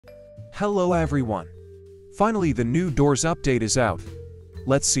Hello everyone. Finally the new Doors update is out.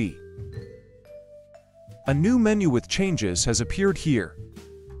 Let's see. A new menu with changes has appeared here.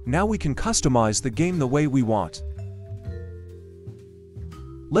 Now we can customize the game the way we want.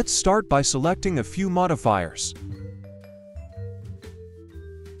 Let's start by selecting a few modifiers.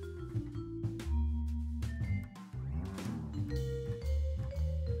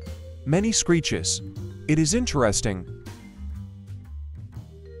 Many screeches. It is interesting.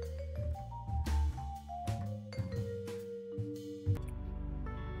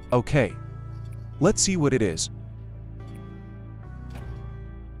 Okay. Let's see what it is.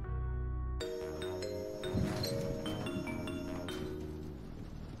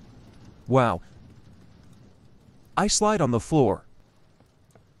 Wow. I slide on the floor.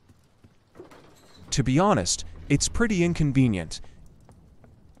 To be honest, it's pretty inconvenient.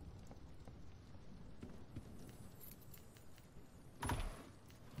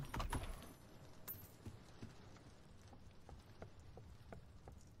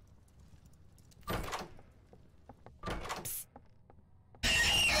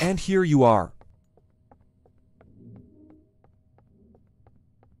 And here you are.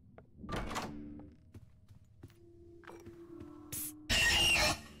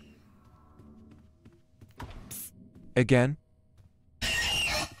 Again?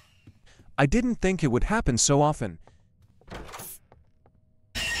 I didn't think it would happen so often.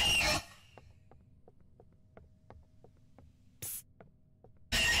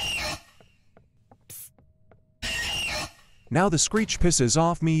 Now the screech pisses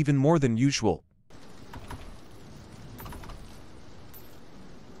off me even more than usual.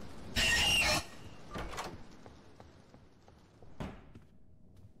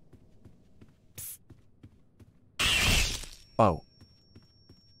 Oh.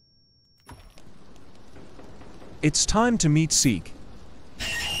 It's time to meet Seek.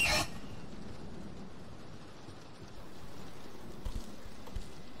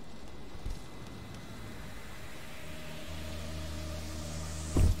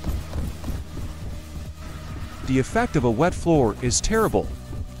 The effect of a wet floor is terrible.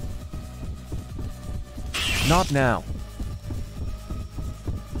 Not now.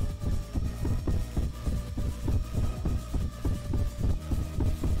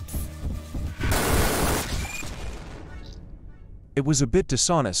 It was a bit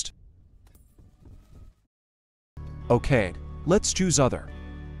dishonest. Okay, let's choose other.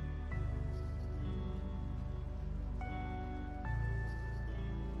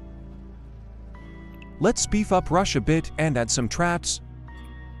 Let's beef up Rush a bit and add some traps.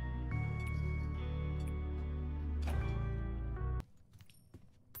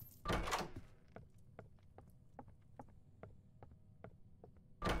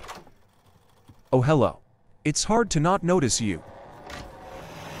 Oh hello. It's hard to not notice you.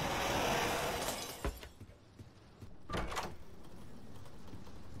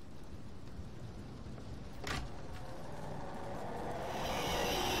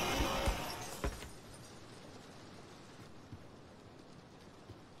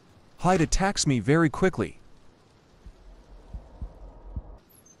 Hyde attacks me very quickly.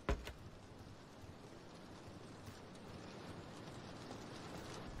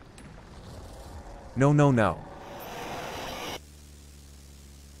 No, no, no.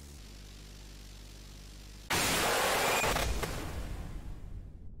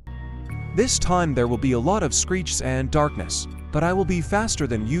 This time there will be a lot of screeches and darkness, but I will be faster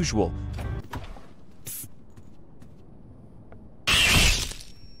than usual.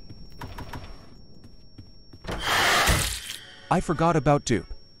 I forgot about dupe.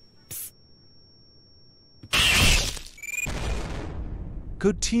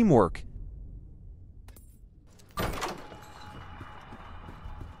 Good teamwork.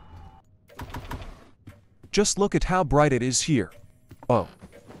 Just look at how bright it is here. Oh.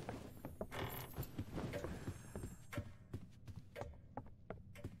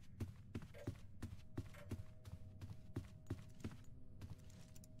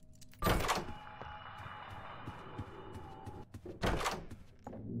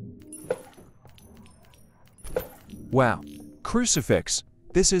 Wow. Crucifix.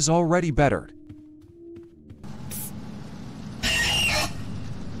 This is already better.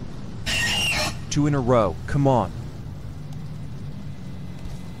 Two in a row, come on.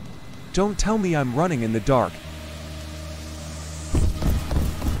 Don't tell me I'm running in the dark.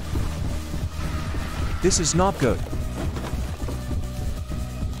 This is not good.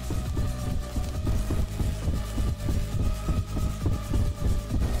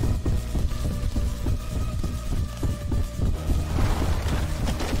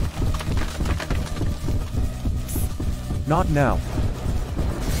 Not now.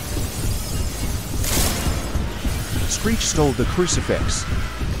 Screech stole the crucifix.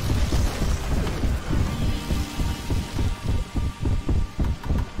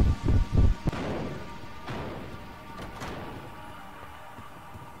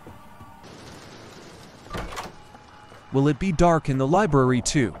 Will it be dark in the library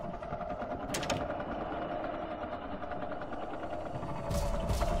too?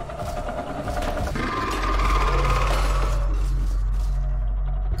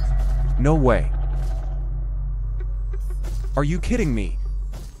 No way. Are you kidding me?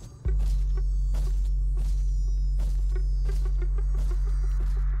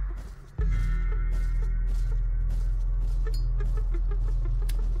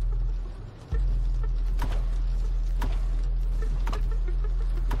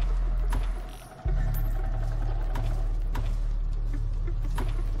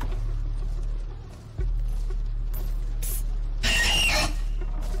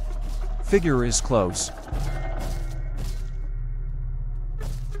 Figure is close.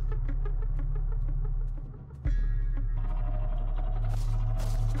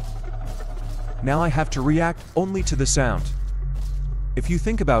 Now I have to react only to the sound. If you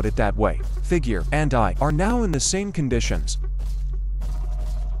think about it that way, figure and I are now in the same conditions.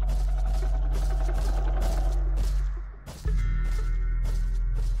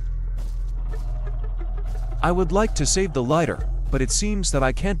 I would like to save the lighter, but it seems that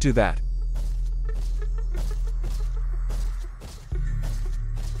I can't do that.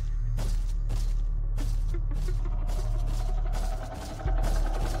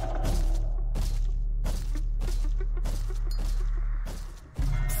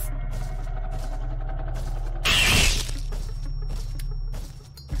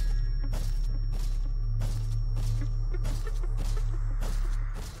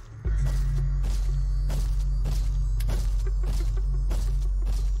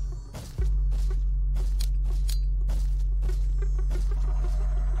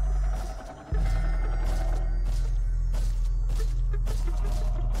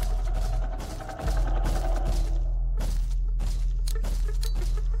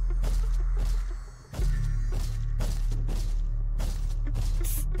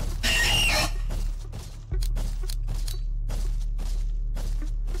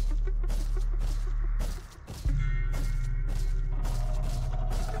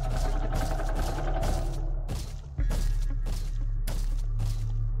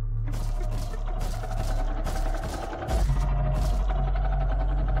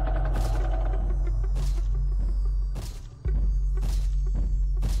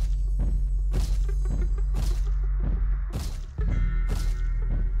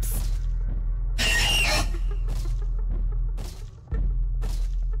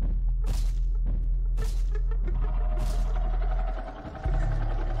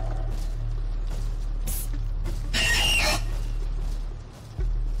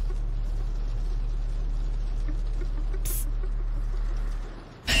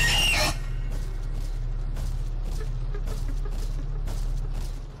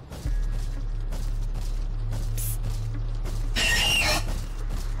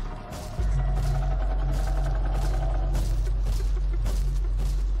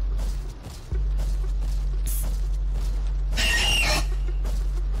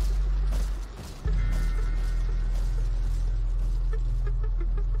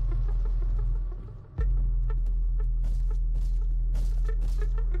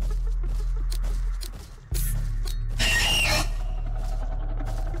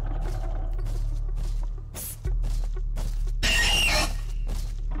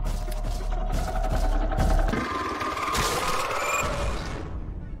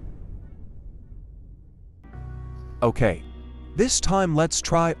 Okay. This time let's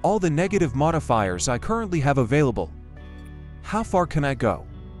try all the negative modifiers I currently have available. How far can I go?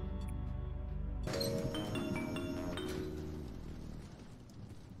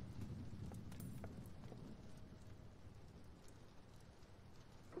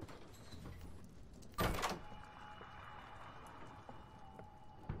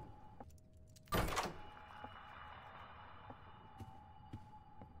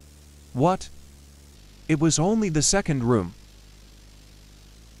 What? It was only the second room.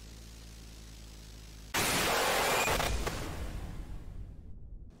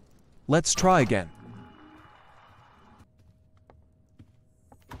 Let's try again.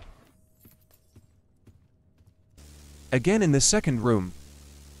 Again in the second room.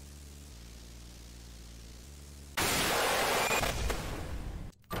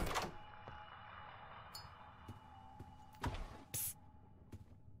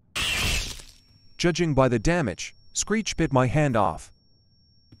 Judging by the damage, Screech bit my hand off.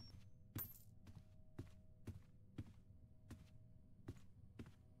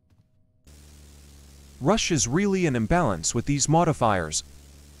 Rush is really an imbalance with these modifiers.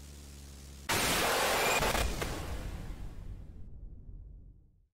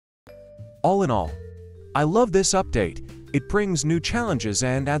 All in all, I love this update. It brings new challenges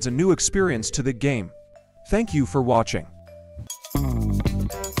and adds a new experience to the game. Thank you for watching.